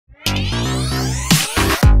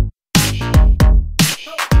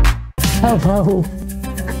Hello,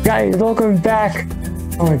 guys, welcome back.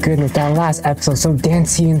 Oh my goodness, that last episode so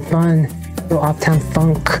dancey and fun, so Uptown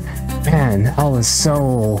Funk. Man, I was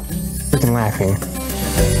so freaking laughing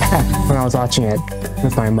when I was watching it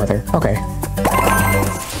with my mother. Okay.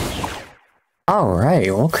 All right.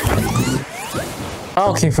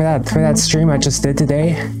 Okay, for that stream I just did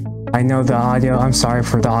today, I know the audio. I'm sorry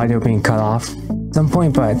for the audio being cut off at some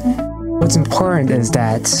point, but what's important is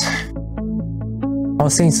that I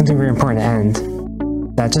was saying something very important at the end.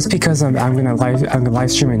 That just because I'm gonna live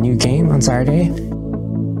stream a new game on Saturday,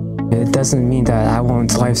 it doesn't mean that I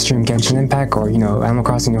won't live stream Genshin Impact or Animal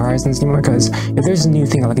Crossing New Horizons anymore. Because if there's a new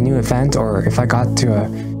thing like a new event, or if I got to a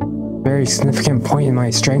very significant point in my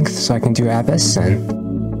strength, so I can do Abyss, and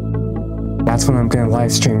that's when I'm gonna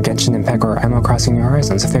live stream Genshin Impact or Animal Crossing New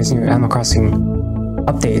Horizons. If there's new Animal Crossing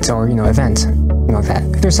updates or event, like that.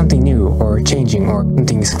 If there's something new or changing or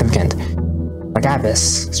something significant, like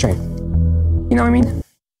Abyss strength. You know what I mean?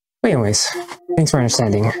 But anyways, thanks for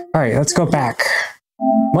understanding. Alright, let's go back.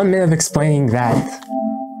 1 minute of explaining that.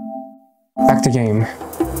 Back to game.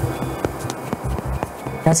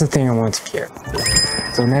 That's the thing I want to hear.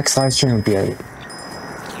 So next live stream will be I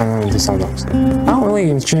don't know, do something else. I don't really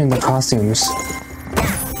interested in the costumes.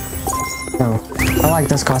 No. I like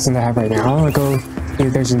this costume that I have right now. I want to go see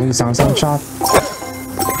if there's a new Samsung shop.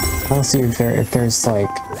 I want to see if there's like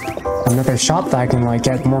another shop that I can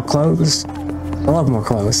get more clothes. I love more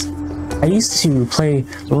clothes. I used to play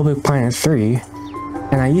Little Big Planet 3,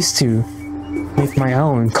 and I used to make my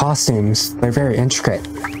own costumes. They're very intricate,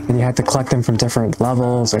 and you had to collect them from different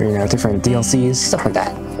levels or different DLCs, stuff like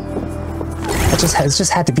that. It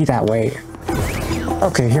just had to be that way.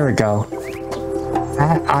 Okay, here we go.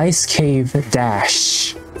 Ice Cave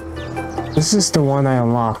Dash. This is the one I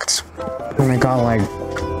unlocked when I got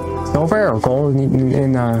silver or gold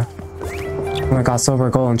in when I got silver,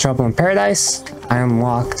 gold, and Treble in Paradise. I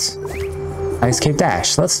unlocked Ice Cave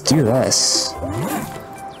Dash. Let's do this.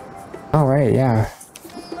 Alright, yeah.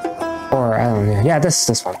 Or, I don't know. Yeah, this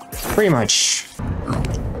one. Pretty much.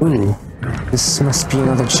 Ooh. This must be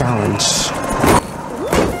another challenge.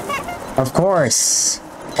 Of course!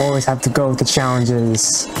 Always have to go with the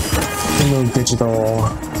challenges. No digital.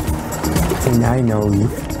 And I know you.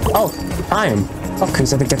 Oh! Time! Okay,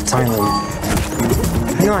 so I have to get the time in.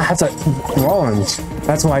 I know I have to Roland.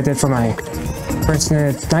 That's what I did for my first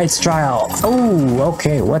night's trial. Oh,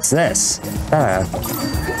 okay, what's this?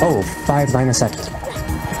 5 minus seconds.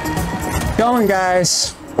 Going,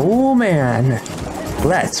 guys. Oh man,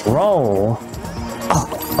 let's roll. Oh,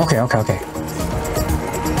 okay.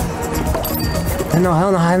 I don't know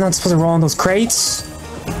how I'm not supposed to roll on those crates.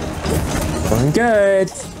 Going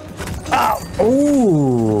good. Oh,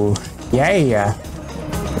 ooh, yeah.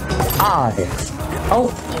 Ah. Oh,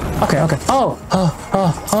 okay.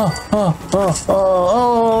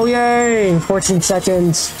 Oh, yay! 14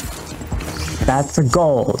 seconds. That's the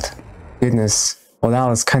gold. Goodness. Well, that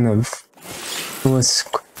was kind of... I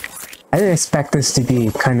didn't expect this to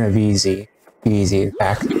be kind of easy. In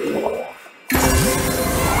fact.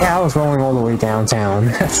 Yeah, I was rolling all the way downtown.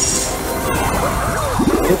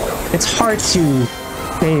 It's hard to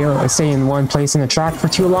stay in one place in the track for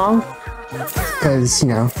too long. Because,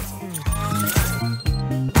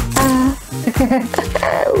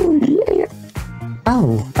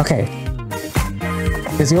 Oh, okay.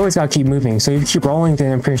 Because you always gotta keep moving, so if you keep rolling,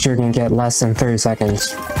 then I'm pretty sure you're gonna get less than 30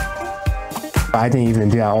 seconds. But I didn't even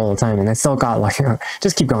do that all the time, and I still got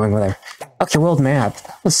just keep going with it. Okay, world map.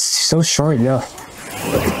 That was so short, though.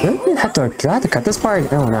 Do I have to cut this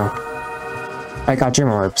part? Oh no. I got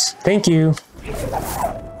Dreamer Orbs. Thank you.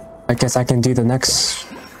 I guess I can do the next...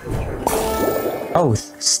 Oh,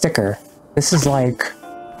 sticker. This is like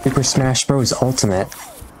Super Smash Bros. Ultimate.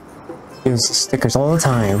 Use stickers all the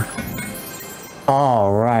time.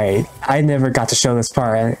 Alright. I never got to show this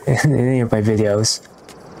part in any of my videos.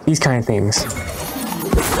 These kind of things.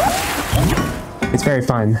 It's very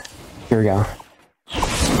fun. Here we go.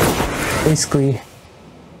 Basically...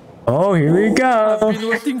 Oh, here we go! I've been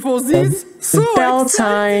waiting for this! The bell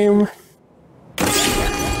time!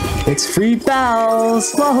 It's free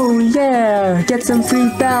bells! Whoa, yeah! Get some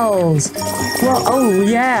free bells! Whoa, oh,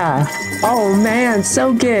 yeah! Oh, man,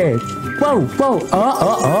 so good! Whoa,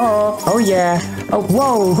 oh, yeah! Oh,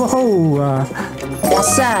 whoa,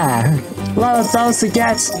 what's that? A lot of bells to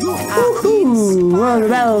get! Woohoo!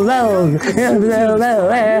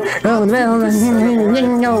 Oh,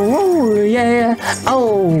 yeah!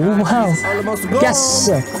 Oh, wow! Yes!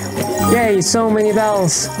 Yay, so many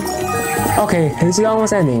bells! Okay, it's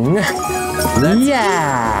almost ending.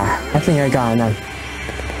 Yeah! I think I got enough.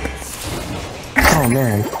 Oh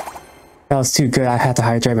man. That was too good, I had to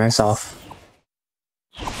hydrate myself.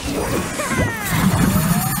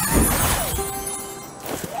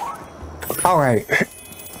 Alright.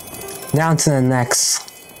 Now to the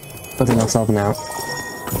next. Put the next level now.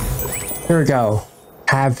 Here we go.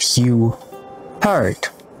 Have you heard?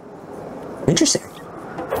 Interesting.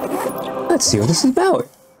 Let's see what this is about.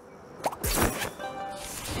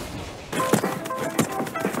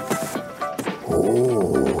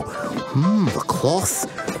 Oh, the cloth,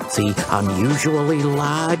 the unusually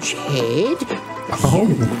large head. Oh.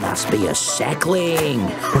 You must be a sackling.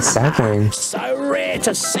 A sackling? So rare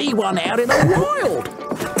to see one out in the wild.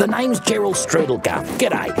 The name's Gerald Strudelguff.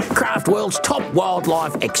 G'day, Craft World's top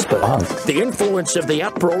wildlife expert. Oh. The influence of the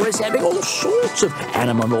uproar is having all sorts of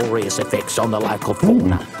animalorious effects on the local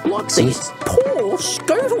fauna, like these poor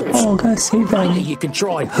scoodles. Oh, guys, see that? Maybe you can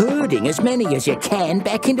try herding as many as you can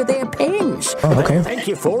back into their pens. Oh, okay. Thank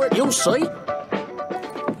you for it, you'll see.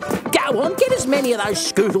 Go on, get as many of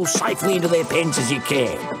those scoodles safely into their pens as you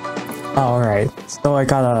can. Alright, so I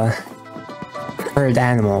gotta herd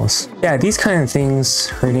animals. Yeah, these kind of things,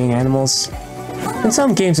 herding animals, in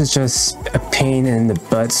some games it's just a pain in the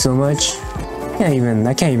butt so much.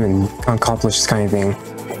 I can't even accomplish this kind of thing.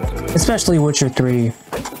 Especially Witcher 3,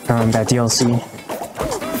 that DLC.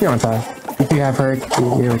 You know what I'm talking. If you have heard,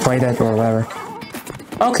 you ever played it or whatever.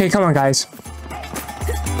 Okay, come on guys.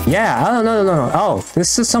 Yeah, oh no. Oh,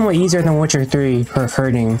 this is somewhat easier than Witcher 3 for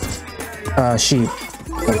herding sheep.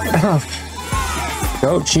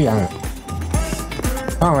 Goat, sheep, I don't know.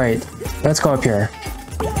 Alright, let's go up here.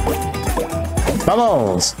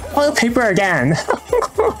 Bubbles! Oh, paper again!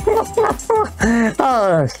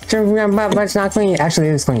 Oh, it's not clean. Actually,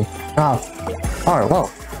 it is clean. Oh. Alright,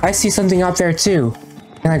 well, I see something up there too.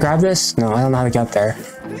 Can I grab this? No, I don't know how to get there.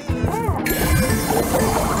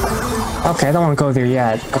 Okay, I don't want to go there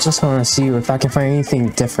yet. I just want to see if I can find anything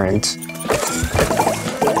different.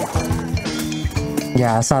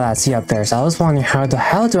 Yeah, I saw that sea up there, so I was wondering how the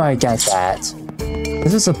hell do I get that?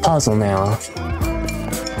 This is a puzzle now.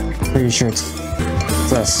 Pretty sure it's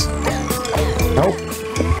this. Nope.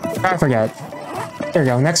 I forget. There we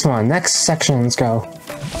go, next one. Next section, let's go.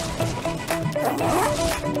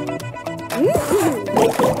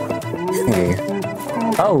 Hey.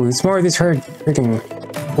 Oh, it's more of this herding.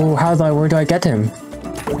 Oh, where do I get him?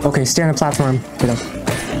 Okay, stay on the platform. Get up.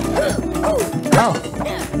 Oh!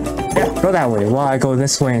 Yeah, go that way while I go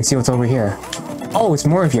this way and see what's over here. Oh, it's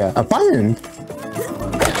more of you. A button!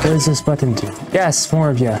 What does this button do? Yes, more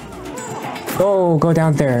of you. Go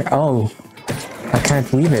down there. Oh. I can't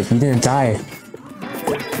believe it. You didn't die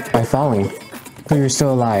by falling. But you're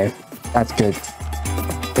still alive. That's good.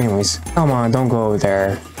 Anyways, come on, don't go over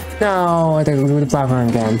there. No, I have to go to the platform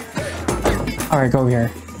again. Alright, go over here.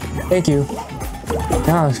 Thank you.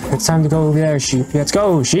 Now, it's time to go over there, sheep. Let's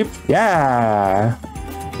go, sheep! Yeah!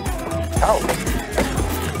 Oh!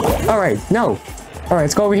 Alright, no! Alright,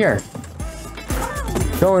 let's go over here.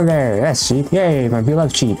 Go in there. Yes, sheep. Yay, my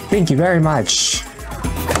beloved sheep. Thank you very much.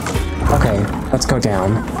 Okay, let's go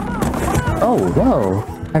down. Oh, whoa!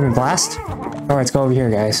 Having blast? Alright, let's go over here,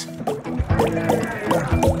 guys.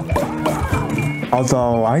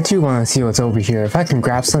 Although, I do want to see what's over here. If I can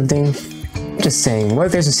grab something. Just saying, what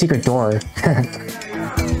if there's a secret door?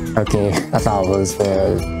 Okay, I thought it was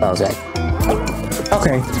right.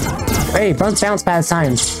 Okay. Hey, bounce pad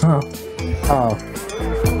signs.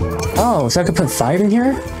 Oh, so I could put 5 in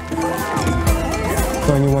here?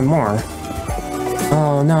 So I need one more.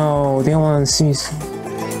 Oh no, they don't want to see.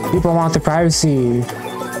 People want the privacy.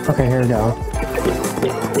 Okay, here we go.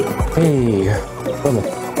 Hey,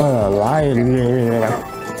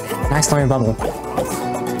 nice line bubble.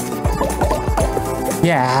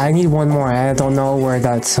 Yeah, I need one more. I don't know where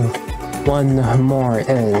that one more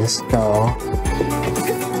is, though.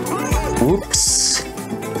 Oops.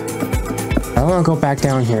 I want to go back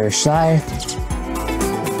down here. Should I?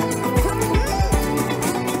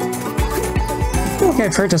 Okay,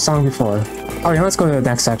 I've heard this song before. Okay, let's go to the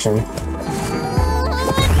next section.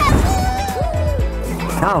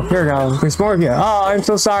 Oh, here we go. There's more of you. Oh, I'm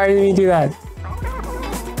so sorry. I didn't mean to do that.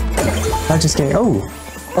 I just kidding. Oh,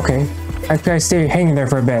 okay. I stay hanging there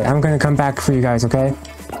for a bit. I'm gonna come back for you guys, okay?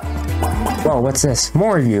 Whoa, what's this?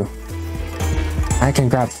 More of you. I can't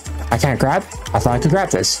grab. I thought I could grab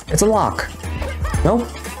this. It's a lock. Nope.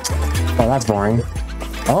 Oh, that's boring.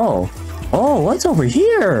 Oh, what's over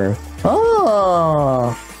here?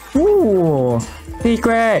 Oh, ooh,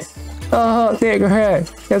 secret. Oh, secret.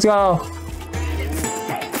 Let's go.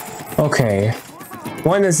 Okay.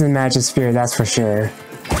 One is in Magic Sphere, that's for sure.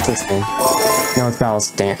 This thing. No, it's Battle's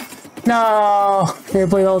damn. No! I didn't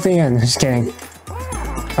play the whole thing in. Just kidding.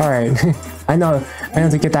 Alright. I know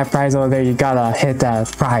to get that prize over there, you gotta hit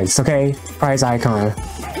that prize, okay? Prize icon.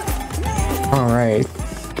 Alright.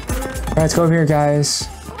 Let's go over here, guys.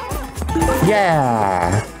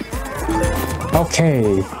 Yeah.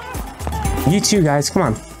 Okay. You two guys, come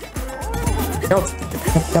on. Nope.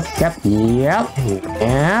 Yep.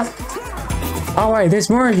 Alright, there's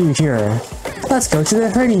more of you here. Let's go to the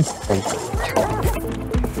herding.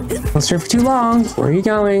 Don't stay for too long. Where are you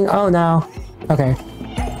going? Oh no. Okay.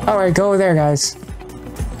 Alright, go over there, guys.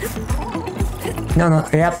 No.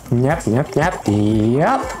 Yep.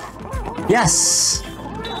 Yes.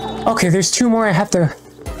 Okay, there's 2 more I have to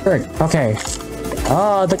herd. Okay.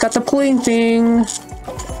 Oh, they got the pulling thing.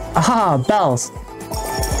 Aha, bells.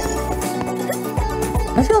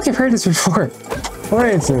 I feel like I've heard this before. What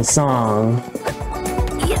is this song?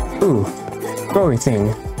 Ooh, throwing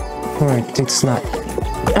thing. I'm gonna take this nut.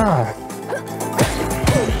 Ah.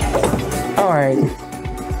 Alright.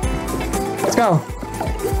 Let's go.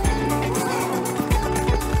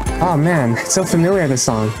 Oh man, it's so familiar, this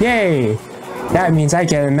song. Yay! That means I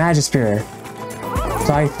get a Magisphere.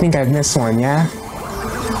 So I think I've missed one, yeah?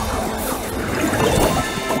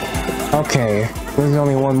 Okay, there's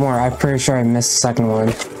only one more. I'm pretty sure I missed the second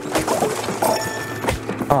one.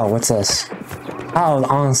 Oh, what's this? Oh,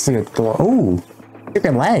 honestly, a door. Ooh,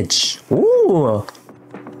 secret ledge. Ooh.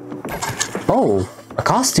 Oh, a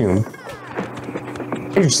costume.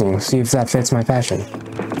 Interesting. See if that fits my fashion.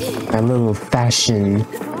 My little fashion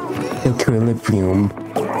equilibrium.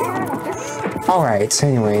 Alright,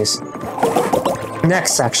 anyways.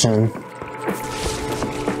 Next section.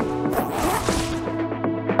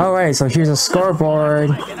 Alright, so here's a scoreboard.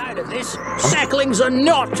 Sacklings are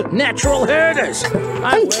not natural herders.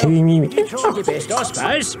 Are you kidding me? You tried your best,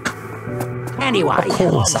 I suppose. Anyway, I'm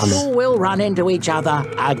sure we'll run into each other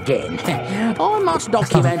again. I must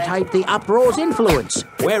documentate the uproar's influence,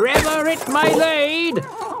 wherever it may lead.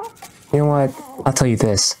 You know what? I'll tell you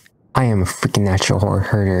this. I am a freaking natural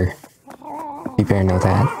herder. You better know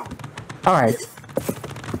that. Alright.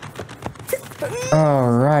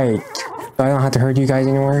 Alright. So I don't have to herd you guys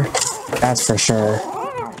anymore? That's for sure.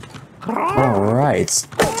 Alright.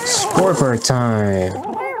 Scoreboard time.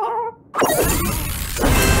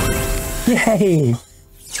 Yay!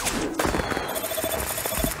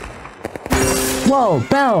 Whoa,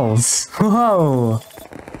 bells! Whoa!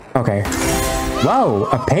 Okay. Whoa,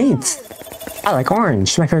 a paint! I like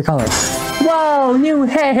orange, my favorite color. Whoa, new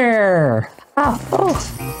hair! Oh.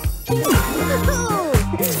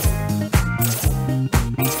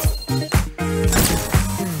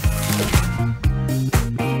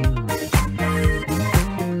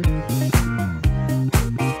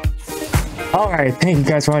 Alright, thank you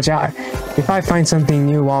guys for watching out. If I find something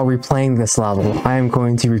new while replaying this level, I am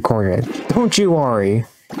going to record it. Don't you worry.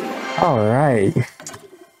 Alright.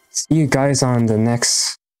 See you guys on the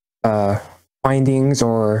next findings,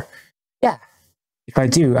 or yeah. If I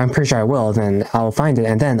do, I'm pretty sure I will, then I'll find it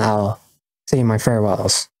and then I'll say my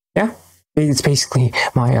farewells. Yeah? It's basically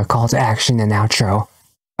my call to action and outro.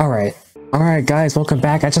 Alright. Alright guys, welcome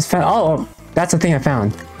back. I just found, oh, that's the thing I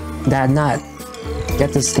found. That nut.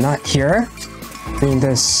 Get this nut here. Bring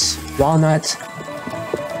this walnut.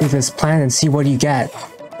 Leave this plant and see what you get.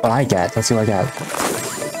 What I get. Let's see what I get.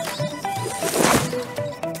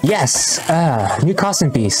 Yes! New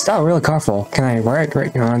costume piece. Oh, really colorful. Can I wear it?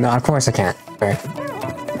 Right? No, of course I can't. Right.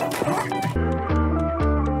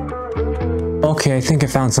 Okay, I think I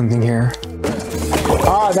found something here.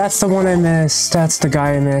 Oh, that's the one I missed. That's the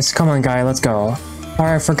guy I missed. Come on, guy, let's go.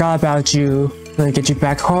 Alright, I forgot about you. I'm gonna get you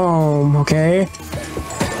back home, okay?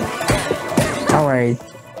 Alright.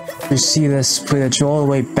 You see this footage all the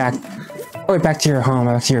way back to your home,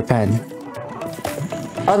 back to your pen.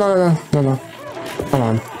 Oh, no.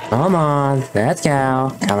 Come on, let's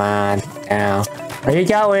go. Come on, now. Where are you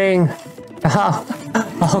going? Oh,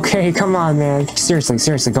 okay, come on, man.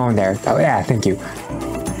 Seriously, go in there. Oh, yeah, thank you.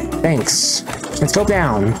 Thanks. Let's go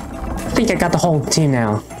down. I think I got the whole team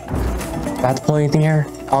now. Do I have to pull anything here?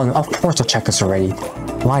 Oh, no, of course I'll check this already.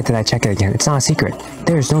 Why did I check it again? It's not a secret.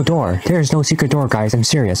 There's no door. There's no secret door, guys. I'm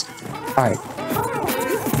serious. Alright.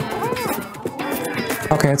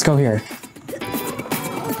 Okay, let's go here.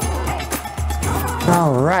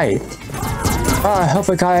 Alright. Oh, I hope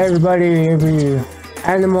I got every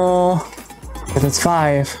animal. If it's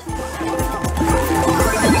 5.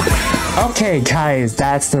 Okay, guys,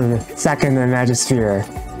 that's the second Magisphere.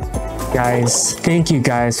 Guys, thank you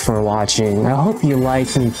guys for watching. I hope you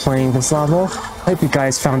liked me playing this level. I hope you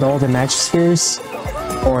guys found all the Magispheres,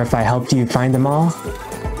 or if I helped you find them all.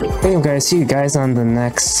 Anyway, guys, see you guys on the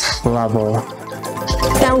next level.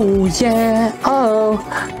 Oh yeah, oh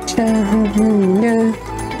yeah.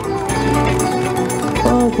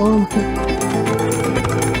 Oh,